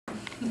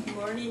Good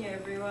morning,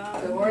 everyone.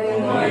 Good morning.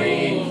 Good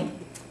morning.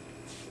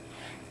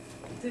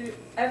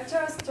 After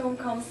a storm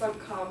comes a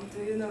calm.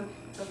 Do you know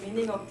the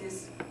meaning of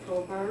this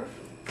proverb?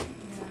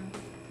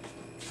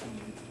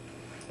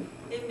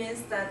 It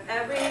means that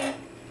every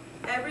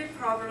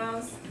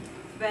problem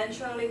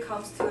eventually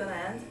comes to an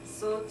end.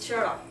 So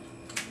cheer up.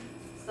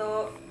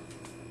 So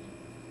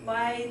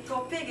my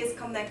topic is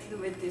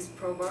connected with this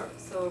proverb.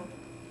 So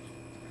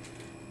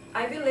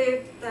I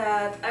believe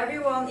that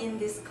everyone in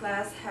this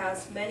class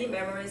has many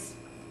memories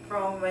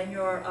from when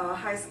you're a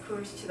high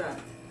school student.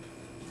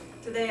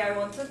 Today I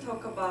want to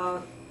talk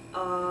about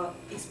an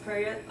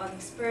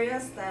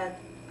experience that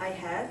I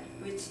had,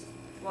 which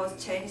was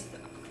changed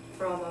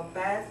from a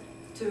bad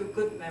to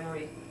good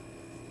memory.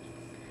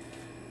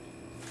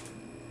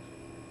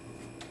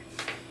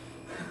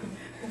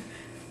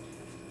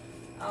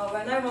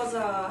 When I was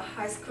a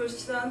high school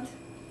student,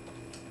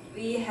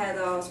 we had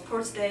a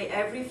sports day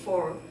every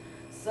fall.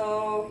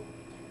 So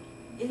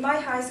in my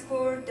high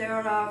school,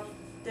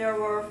 there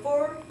were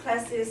 4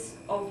 classes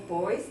of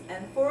boys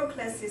and 4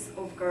 classes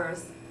of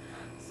girls.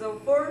 So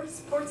for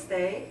sports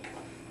day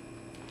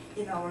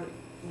in our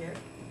grade,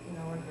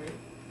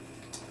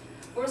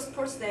 for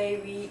sports day,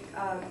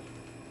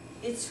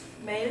 each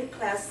male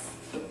class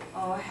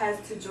has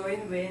to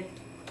join with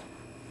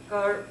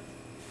girl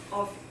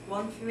of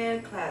 1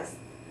 female class.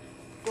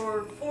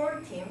 For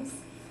 4 teams,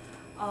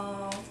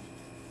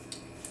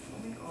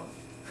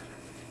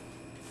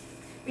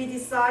 we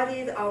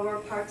decided our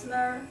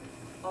partner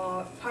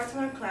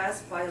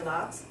class by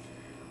lot.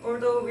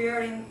 Although we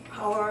are in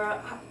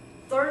our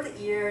 3rd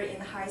year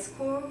in high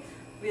school,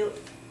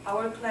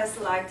 our class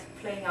liked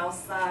playing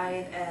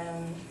outside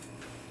and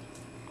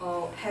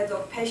had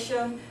a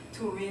passion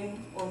to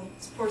win on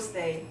sports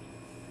day.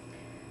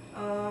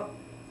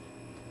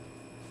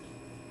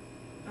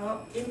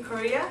 In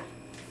Korea,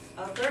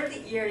 a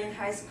 3rd year in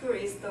high school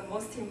is the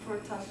most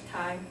important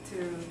time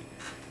to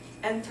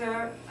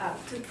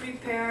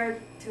prepare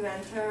to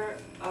enter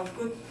a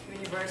good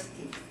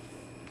university.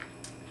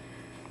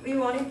 We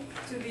wanted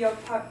to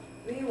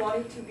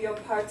be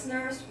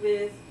partners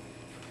with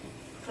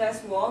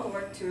class 1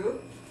 or 2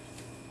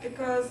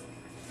 because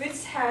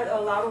which had a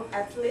lot of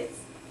athletes,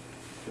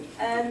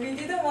 and we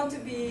didn't want to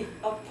be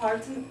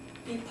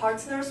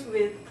partners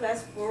with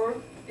class 4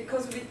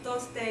 because we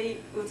thought they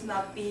would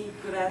not be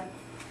good at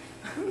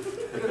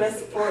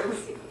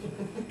sports.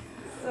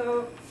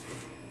 So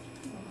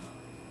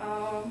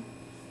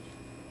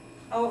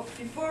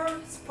before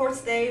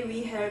sports day,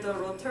 we held a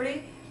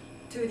lottery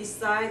to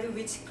decide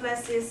which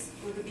classes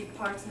would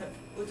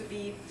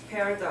be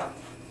paired up.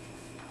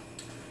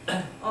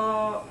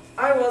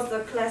 I was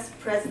the class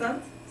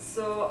president,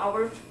 so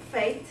our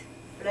fate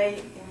lay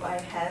in my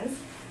hands.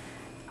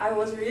 I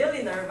was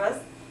really nervous,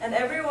 and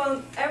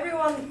everyone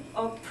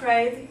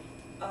prayed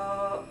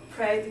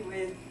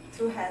with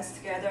 2 hands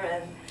together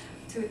and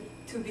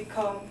to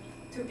become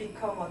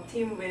a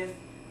team with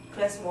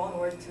class 1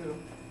 or 2.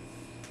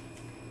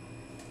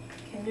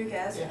 Can you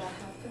guess what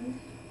happened?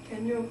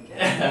 Can you guess?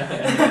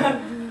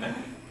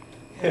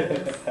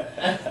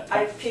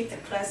 I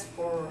picked class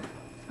 4.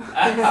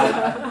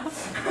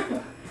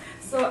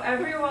 So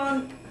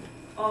everyone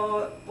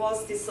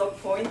was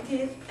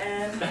disappointed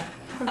and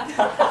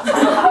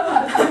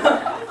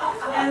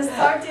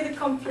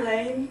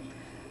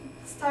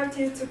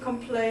started to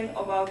complain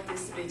about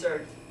this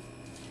result.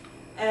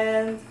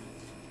 And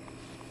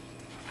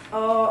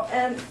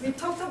we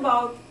talked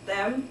about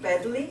them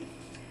badly,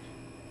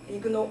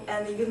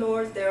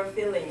 ignored their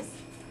feelings.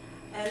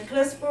 And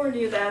class 4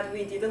 knew that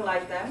we didn't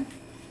like them,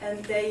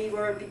 and they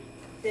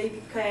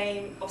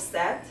became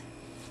upset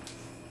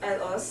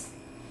at us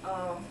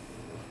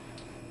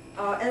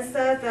and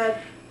said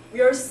that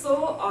we are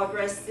so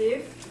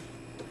aggressive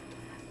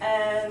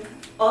and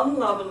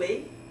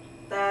unlovely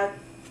that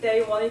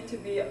they wanted to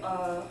be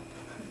a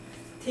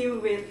team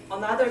with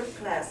another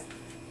class,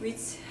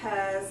 which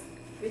had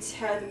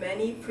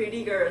many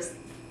pretty girls,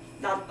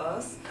 not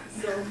us.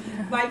 So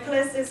my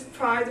class's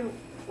pride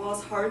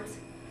was hurt.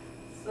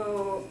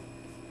 So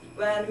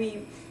when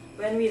we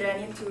ran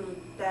into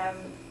them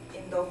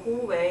in the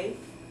hallway,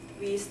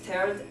 we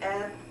stared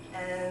at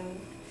and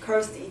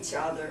cursed each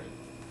other.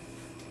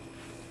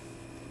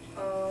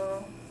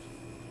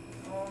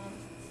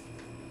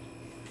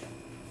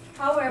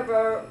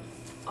 However,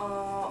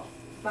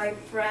 my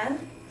friend,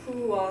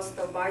 who was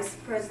the vice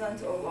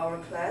president of our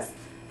class,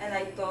 and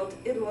I thought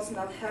it was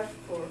not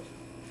helpful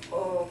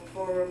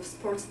for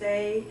sports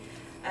day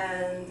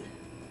and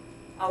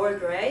our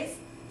grades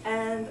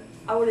and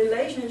our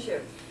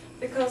relationship,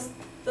 because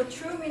the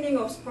true meaning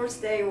of sports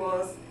day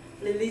was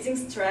releasing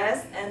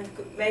stress and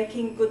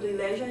making good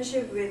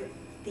relationship with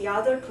the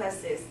other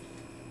classes,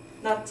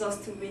 not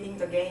just winning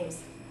the games.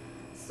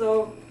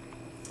 So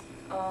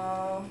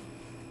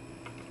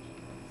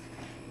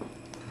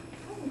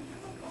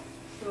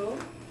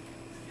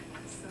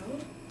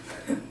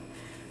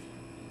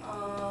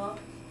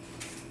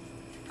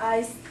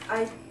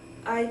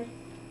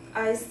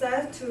I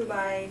said to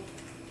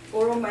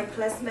all of my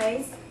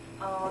classmates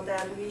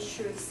that we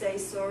should say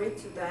sorry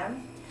to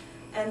them,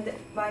 and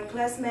my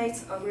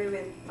classmates agree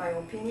with my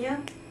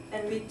opinion,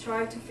 and we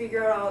try to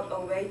figure out a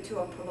way to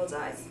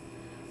apologize.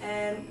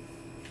 And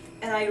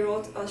I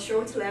wrote a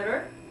short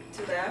letter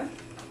to them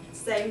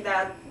saying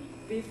that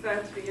we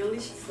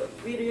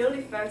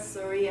really felt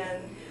sorry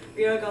and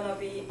we are gonna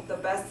be the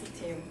best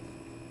team.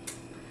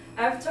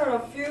 After a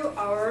few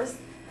hours,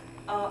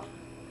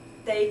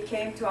 they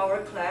came to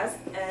our class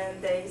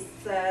and they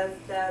said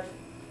that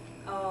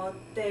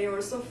they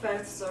also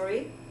felt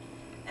sorry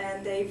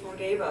and they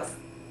forgave us.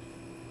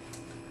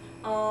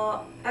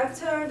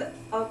 After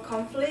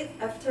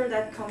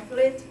that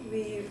conflict,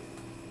 we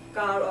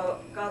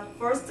got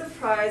first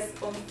prize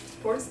on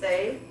sports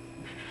day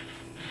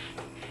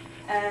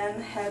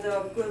and had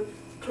a good,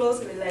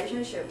 close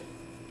relationship.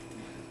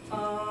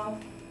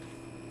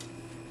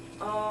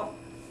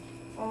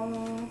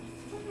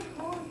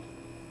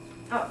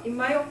 In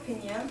my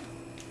opinion,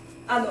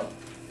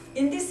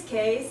 in this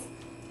case,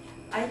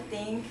 I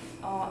think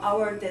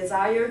our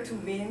desire to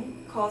win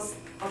caused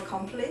a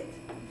conflict,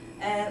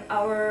 and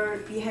our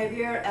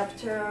behavior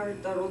after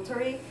the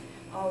lottery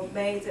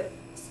made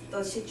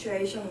the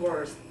situation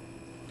worse.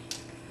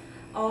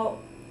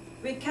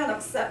 We could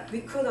accept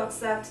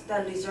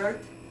the result,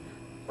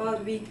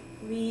 but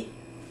we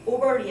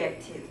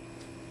overreacted.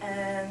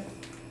 And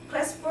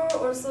class 4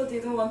 also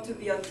didn't want to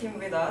be a team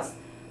with us,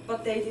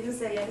 but they didn't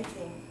say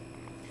anything.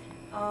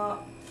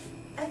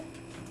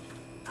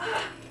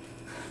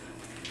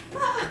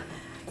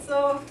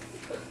 So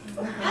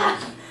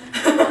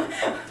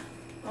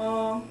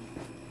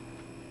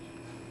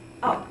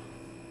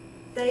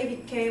they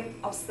became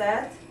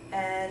upset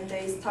and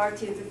they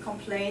started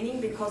complaining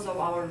because of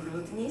our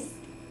rudeness.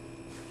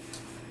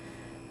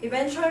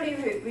 Eventually,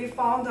 we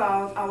found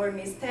out our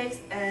mistakes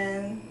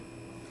and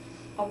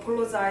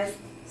apologized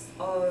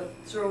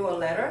through a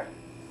letter.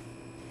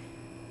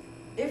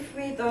 If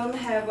we don't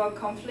have a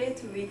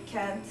conflict, we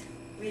can't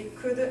be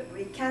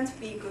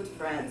good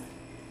friends.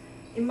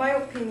 In my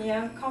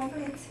opinion,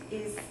 conflict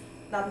is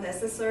not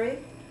necessary,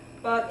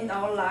 but in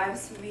our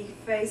lives we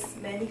face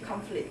many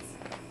conflicts.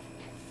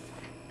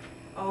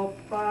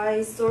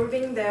 By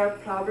solving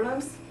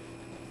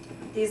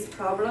these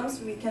problems,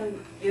 we can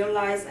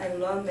realize and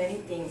learn many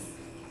things.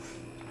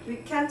 We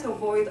can't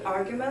avoid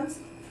arguments,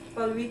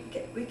 but we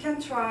can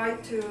try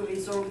to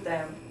resolve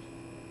them.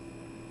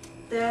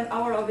 Then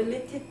our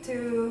ability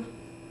to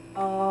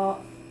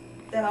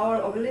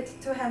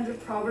handle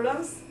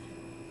problems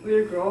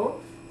will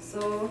grow.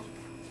 So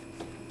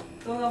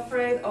don't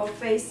afraid of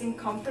facing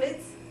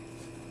conflicts.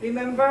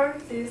 Remember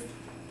this: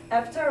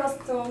 after a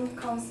storm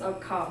comes a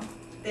calm.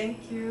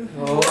 Thank you.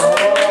 Oh.